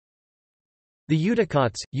The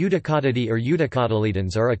Eudicots, Eudicotidae or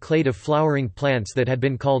Eudicotyledons are a clade of flowering plants that had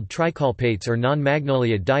been called tricolpates or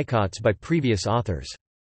non-magnoliid dicots by previous authors.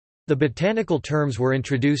 The botanical terms were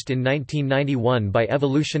introduced in 1991 by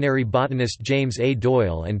evolutionary botanist James A.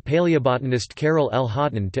 Doyle and paleobotanist Carol L.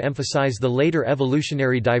 Haughton to emphasize the later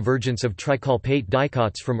evolutionary divergence of tricolpate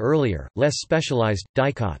dicots from earlier, less specialized,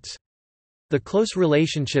 dicots. The close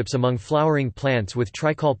relationships among flowering plants with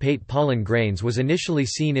tricolpate pollen grains was initially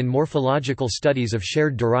seen in morphological studies of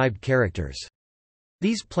shared derived characters.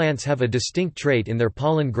 These plants have a distinct trait in their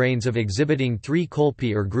pollen grains of exhibiting three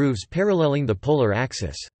colpi or grooves paralleling the polar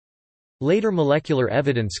axis. Later molecular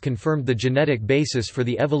evidence confirmed the genetic basis for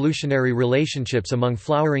the evolutionary relationships among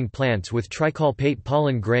flowering plants with tricolpate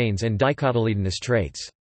pollen grains and dicotyledonous traits.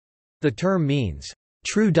 The term means,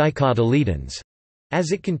 true dicotyledons,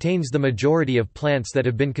 as it contains the majority of plants that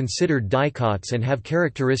have been considered dicots and have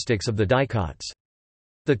characteristics of the dicots.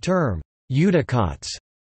 The term, Eudicots,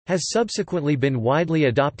 has subsequently been widely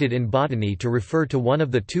adopted in botany to refer to one of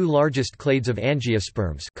the two largest clades of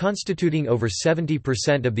angiosperms constituting over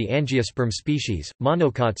 70% of the angiosperm species,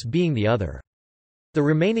 monocots being the other. The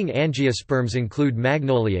remaining angiosperms include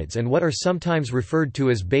magnoliids and what are sometimes referred to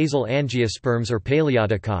as basal angiosperms or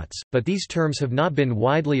paleodicots, but these terms have not been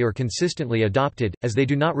widely or consistently adopted, as they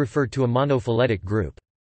do not refer to a monophyletic group.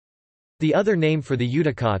 The other name for the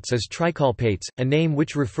Eudicots is tricolpates, a name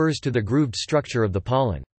which refers to the grooved structure of the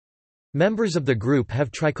pollen. Members of the group have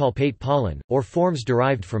tricolpate pollen, or forms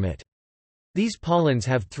derived from it. These pollens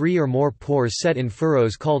have three or more pores set in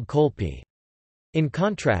furrows called colpi. In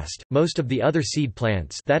contrast, most of the other seed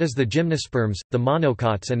plants, that is the gymnosperms, the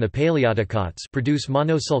monocots and the paleodicots, produce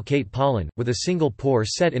monosulcate pollen, with a single pore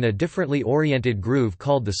set in a differently oriented groove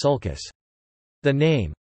called the sulcus. The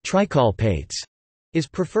name, tricolpates, is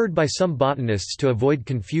preferred by some botanists to avoid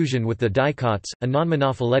confusion with the dicots, a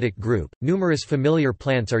non-monophyletic group. Numerous familiar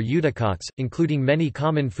plants are eudicots, including many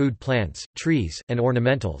common food plants, trees, and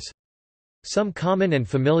ornamentals. Some common and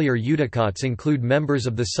familiar eudicots include members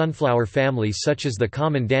of the sunflower family such as the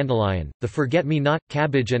common dandelion, the forget-me-not,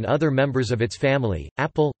 cabbage and other members of its family,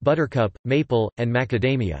 apple, buttercup, maple, and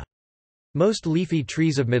macadamia. Most leafy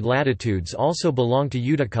trees of mid-latitudes also belong to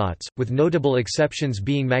eudicots, with notable exceptions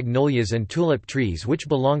being magnolias and tulip trees which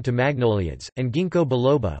belong to magnoliids, and ginkgo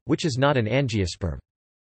biloba, which is not an angiosperm.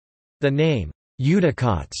 The name,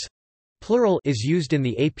 eudicots, plural, is used in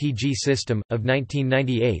the APG system, of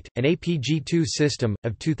 1998, and APG2 system,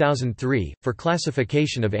 of 2003, for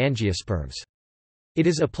classification of angiosperms. It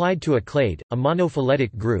is applied to a clade, a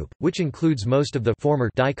monophyletic group, which includes most of the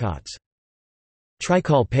former dicots.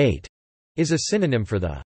 Tricolpate is a synonym for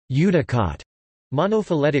the eudicot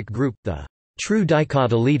monophyletic group, the true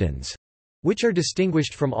dicotyledons, which are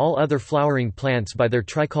distinguished from all other flowering plants by their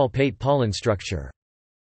tricolpate pollen structure.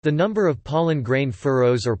 The number of pollen grain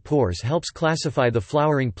furrows or pores helps classify the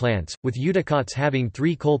flowering plants, with eudicots having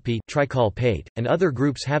 3 colpi tricolpate, and other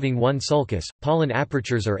groups having 1 sulcus, pollen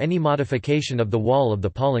apertures or any modification of the wall of the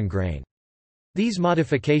pollen grain. These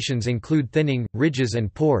modifications include thinning, ridges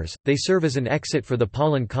and pores. They serve as an exit for the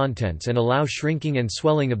pollen contents and allow shrinking and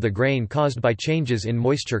swelling of the grain caused by changes in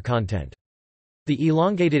moisture content. The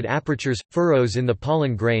elongated apertures, furrows in the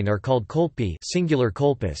pollen grain are called colpi, singular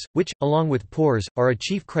colpus, which, along with pores, are a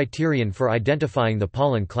chief criterion for identifying the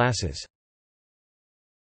pollen classes.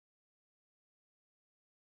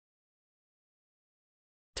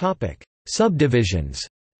 Subdivisions.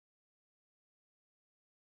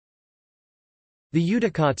 The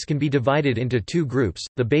eudicots can be divided into 2 groups,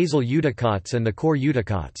 the basal eudicots and the core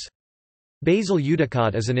eudicots. Basal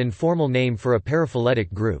eudicot is an informal name for a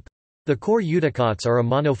paraphyletic group. The core eudicots are a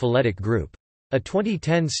monophyletic group. A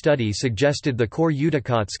 2010 study suggested the core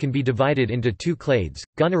eudicots can be divided into 2 clades,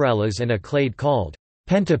 Gunnarellas and a clade called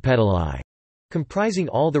pentapetalae, comprising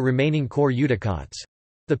all the remaining core eudicots.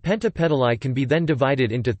 The pentapetalae can be then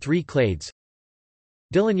divided into 3 clades: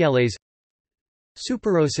 Dillignales,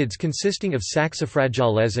 Superosids consisting of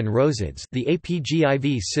Saxifragales and rosids. The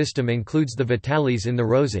APGIV system includes the vitales in the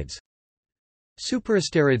rosids.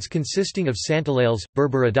 Superasterids consisting of Santalales,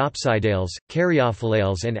 Berberidopsidales,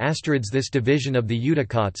 Caryophyllales and asterids. This division of the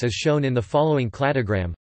eudicots is shown in the following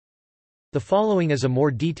cladogram. The following is a more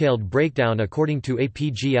detailed breakdown according to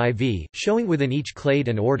APGIV, showing within each clade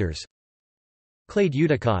and orders. Clade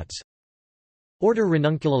eudicots. Order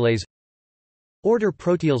Ranunculales. Order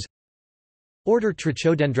Proteales. Order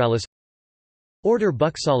Trichodendralis. Order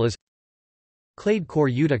Buxalas. Clade core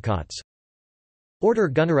eudicots. Order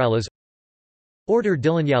Gunnarellas. Order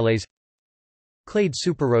Dillignales. Clade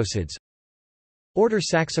Superosids. Order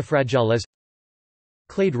Saxifragales.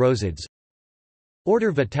 Clade Rosids.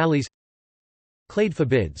 Order Vitales. Clade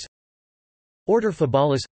Fabids. Order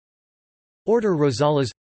Fabalas, Order Rosalas,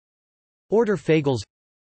 Order Fagles,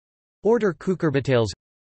 Order Cucurbitales,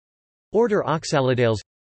 Order Oxalidales,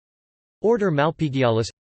 Order Malpighiales,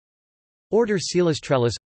 Order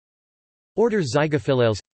Celastrellus, Order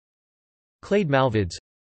Zygophilales, Clade Malvids,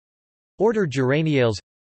 Order Geraniales,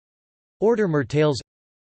 Order Myrtales,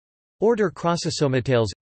 Order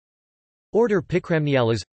Crossosomatales, Order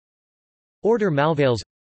Picramniales, Order Malvales,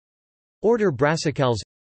 Order Brassicales,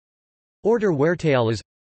 Order Huerteales,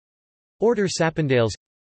 Order Sapindales,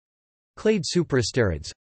 Clade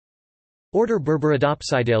Suprasterids, Order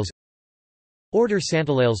Berberidopsidales, Order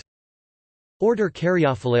Santalales, Order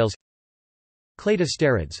Caryophyllales, Clade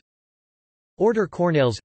Asterids, Order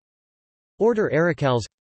Cornales, Order Ericales,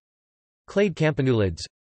 Clade Campanulids,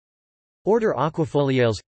 Order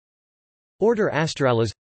Aquifoliales, Order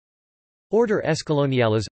Astrales, Order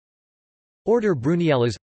Escaloniales, Order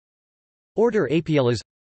Bruniales, Order Apiales,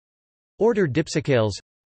 Order Dipsicales,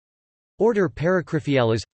 Order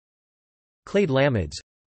Paracryphiales, Clade Lamids,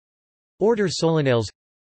 Order Solanales,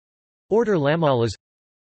 Order Lamales,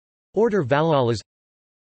 Order Valoales,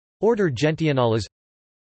 Order Gentianales,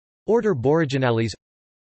 Order Boriginales,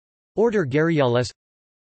 Order Garriales,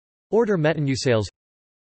 Order Metanucales,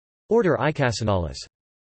 Order Icasinales.